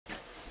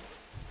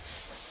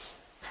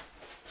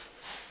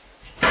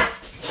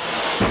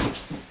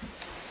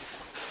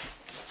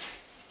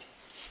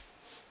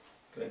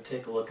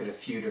take a look at a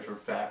few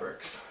different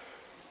fabrics.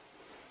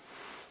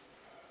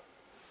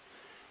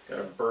 Got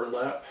a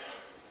burlap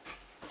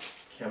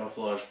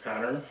camouflage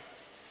pattern.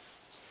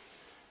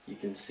 You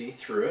can see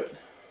through it.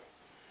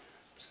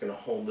 I'm just going to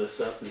hold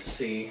this up and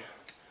see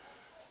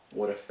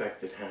what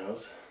effect it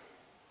has,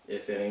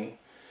 if any,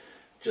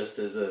 just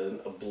as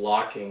a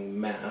blocking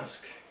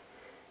mask.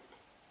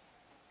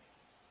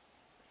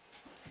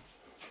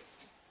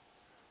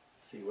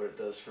 See what it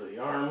does for the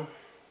arm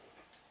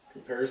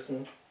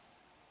comparison.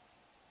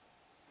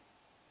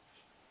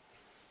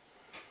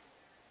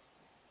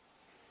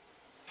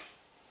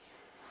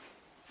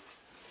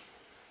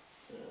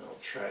 And I'll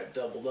try it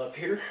doubled up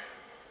here.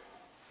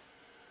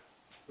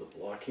 The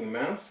blocking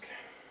mask.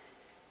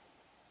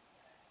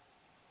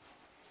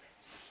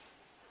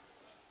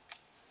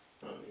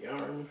 On the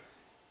arm.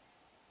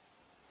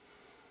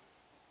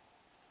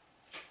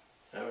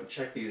 I haven't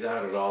checked these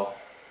out at all,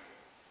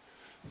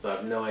 so I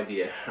have no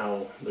idea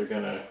how they're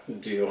gonna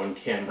do on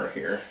camera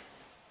here.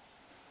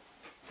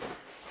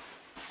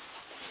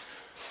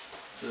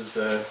 This is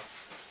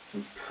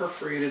some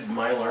perforated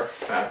mylar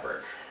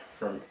fabric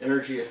from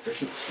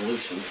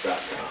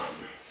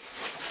energyefficientsolutions.com.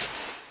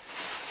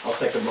 I'll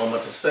take a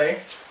moment to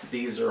say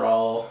these are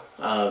all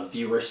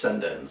viewer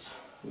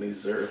send-ins.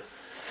 These are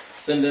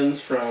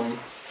send-ins from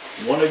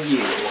one of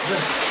you.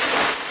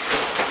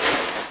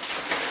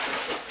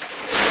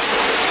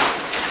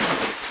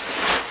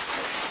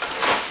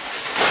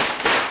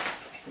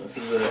 This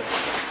is an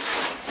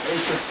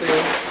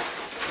interesting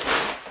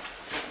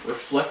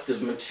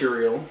reflective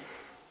material.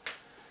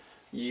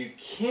 You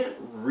can't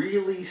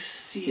really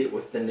see it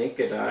with the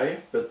naked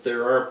eye, but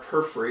there are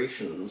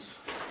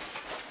perforations.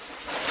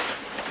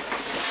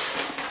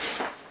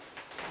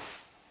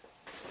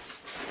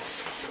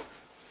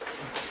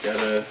 It's got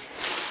a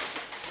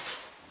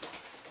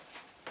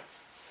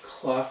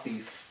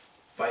clothy,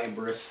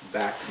 fibrous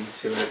backing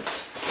to it.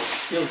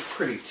 Feels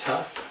pretty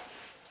tough.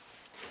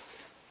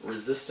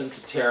 Resistant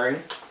to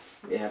tearing.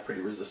 Yeah,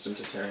 pretty resistant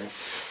to tearing.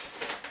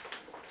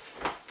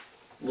 A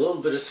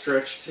little bit of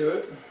stretch to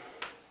it.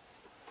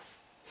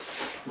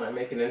 Might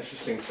make an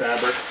interesting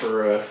fabric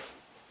for a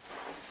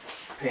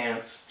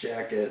pants,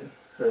 jacket,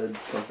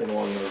 hood, something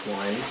along those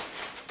lines.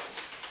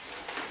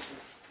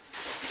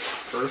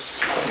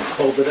 First, let's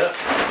hold it up.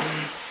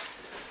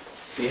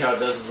 See how it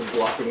does as a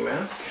blocking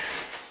mask.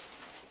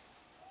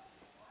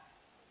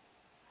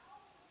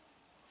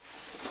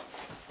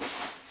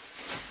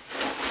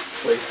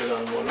 Place it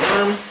on one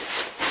arm,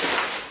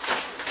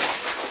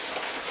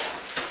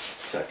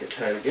 tuck it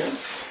tight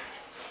against,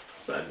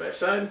 side by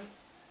side.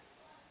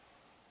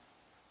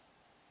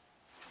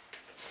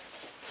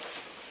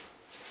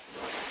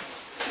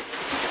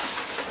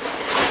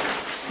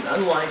 And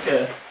unlike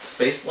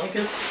space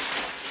blankets,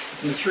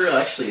 this material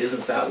actually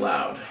isn't that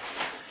loud.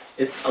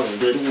 It's a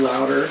little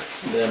louder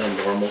than a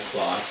normal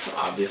cloth,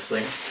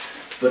 obviously,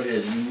 but it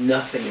is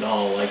nothing at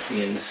all like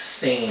the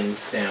insane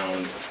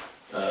sound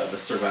of a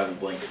survival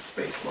blanket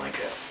space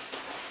blanket.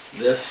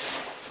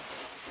 This,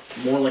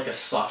 more like a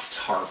soft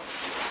tarp.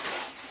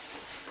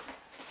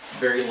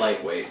 Very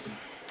lightweight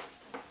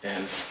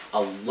and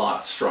a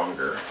lot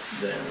stronger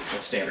than a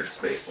standard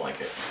space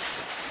blanket.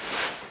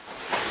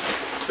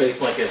 Space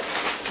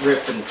blankets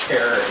rip and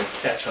tear and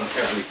catch on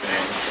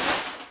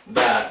everything.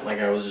 That, like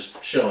I was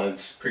just showing,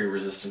 it's pretty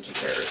resistant to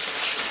tears.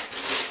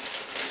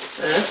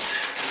 This,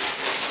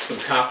 some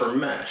copper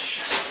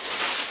mesh.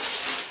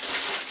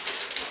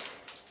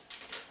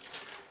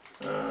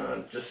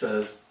 Just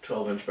says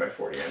 12 inch by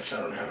 40 inch.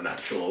 I don't have an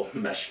actual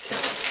mesh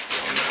count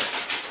on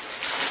this.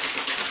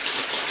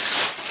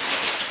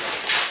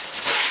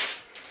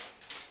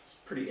 It's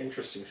pretty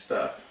interesting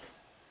stuff.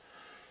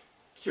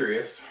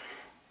 Curious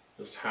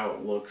just how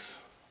it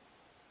looks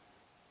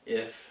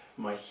if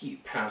my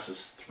heat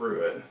passes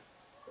through it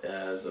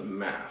as a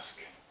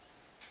mask.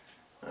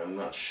 I'm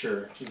not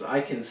sure, because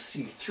I can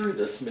see through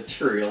this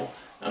material.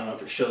 I don't know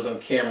if it shows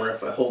on camera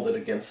if I hold it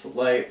against the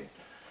light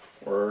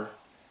or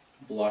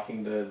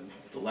blocking the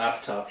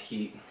laptop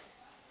heat.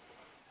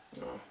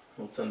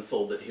 Let's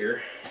unfold it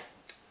here.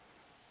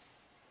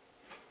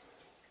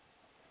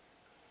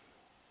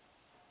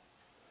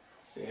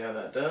 See how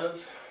that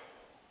does.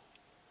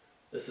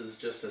 This is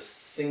just a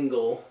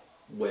single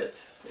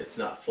width. It's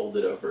not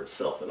folded over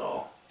itself at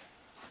all.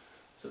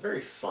 It's a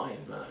very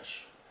fine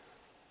mesh.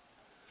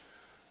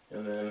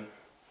 And then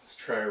let's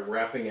try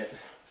wrapping it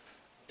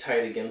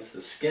tight against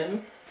the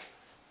skin.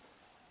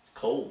 It's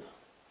cold.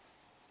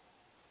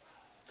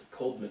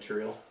 Cold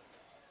material.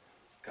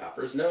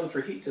 Copper is known for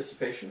heat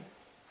dissipation.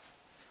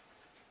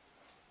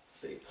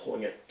 See,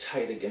 pulling it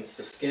tight against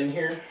the skin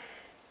here.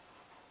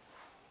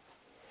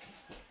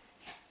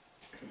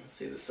 Let's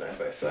see the side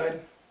by side.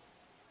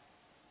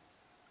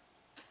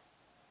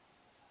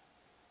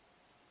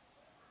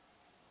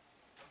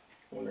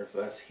 Wonder if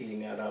that's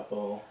heating that up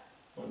all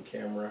on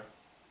camera.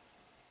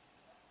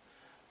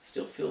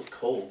 Still feels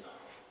cold.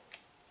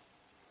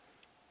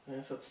 I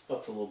guess that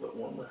spot's a little bit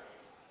warmer.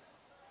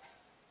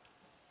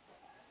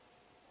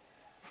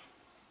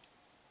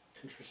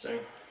 Interesting.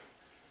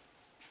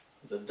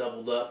 It's a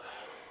doubled up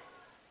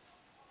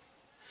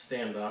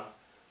standoff.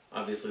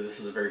 Obviously this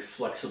is a very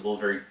flexible,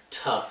 very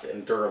tough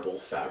and durable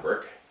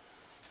fabric.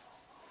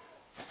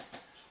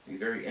 Be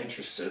very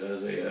interested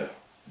as a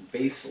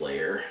base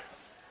layer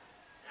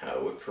how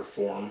it would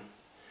perform.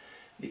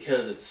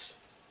 Because it's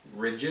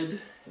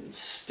rigid and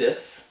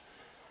stiff,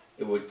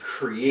 it would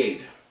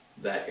create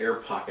that air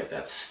pocket,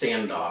 that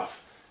standoff,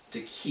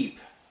 to keep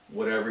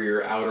whatever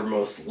your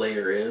outermost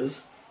layer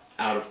is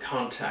out of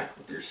contact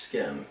with your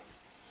skin.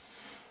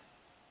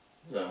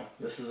 So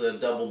this is a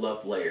doubled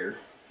up layer.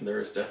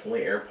 There's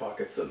definitely air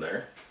pockets in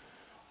there.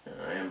 And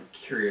I am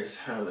curious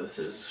how this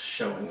is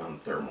showing on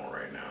thermal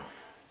right now.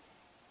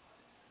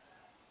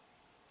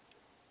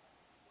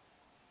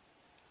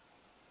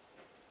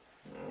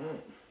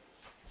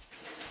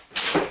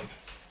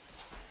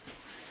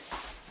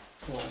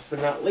 Last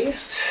but not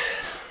least,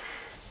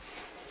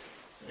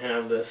 I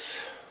have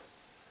this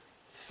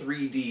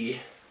 3D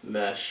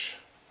mesh.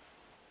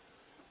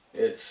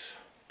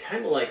 It's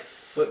kind of like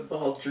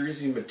football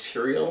jersey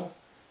material,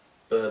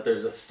 but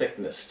there's a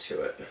thickness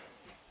to it.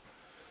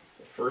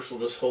 So first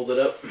we'll just hold it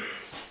up,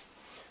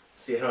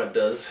 see how it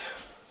does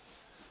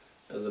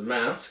as a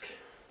mask,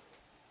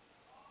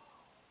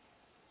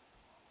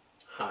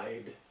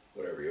 hide,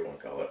 whatever you want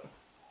to call it.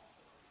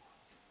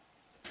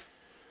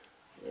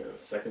 And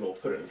second we'll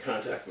put it in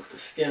contact with the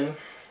skin.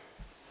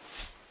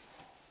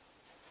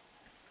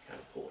 Kind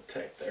of pull it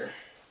tight there.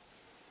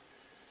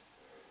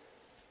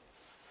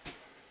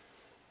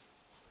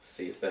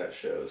 See if that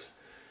shows.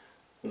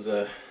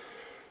 The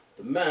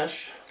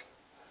mesh,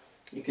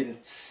 you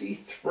can see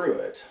through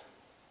it.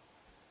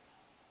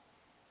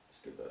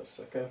 Just give that a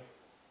second.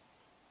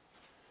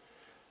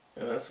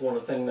 And that's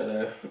one thing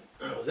that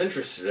I was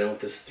interested in with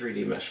this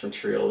 3D mesh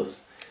material,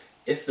 is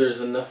if there's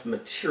enough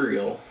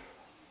material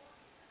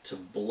to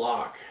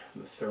block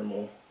the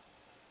thermal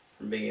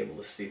from being able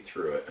to see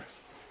through it.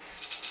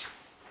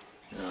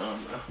 Now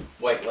on the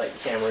white light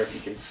camera, if you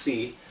can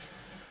see,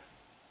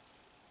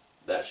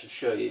 that should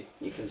show you,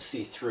 you can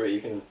see through it. You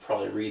can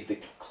probably read the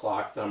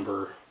clock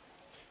number.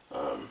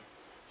 So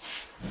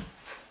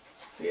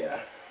yeah.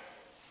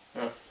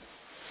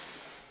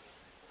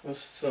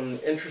 Just some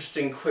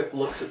interesting quick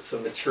looks at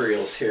some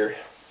materials here.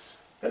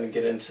 I'm going to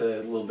get into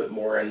a little bit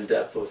more in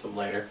depth with them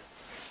later.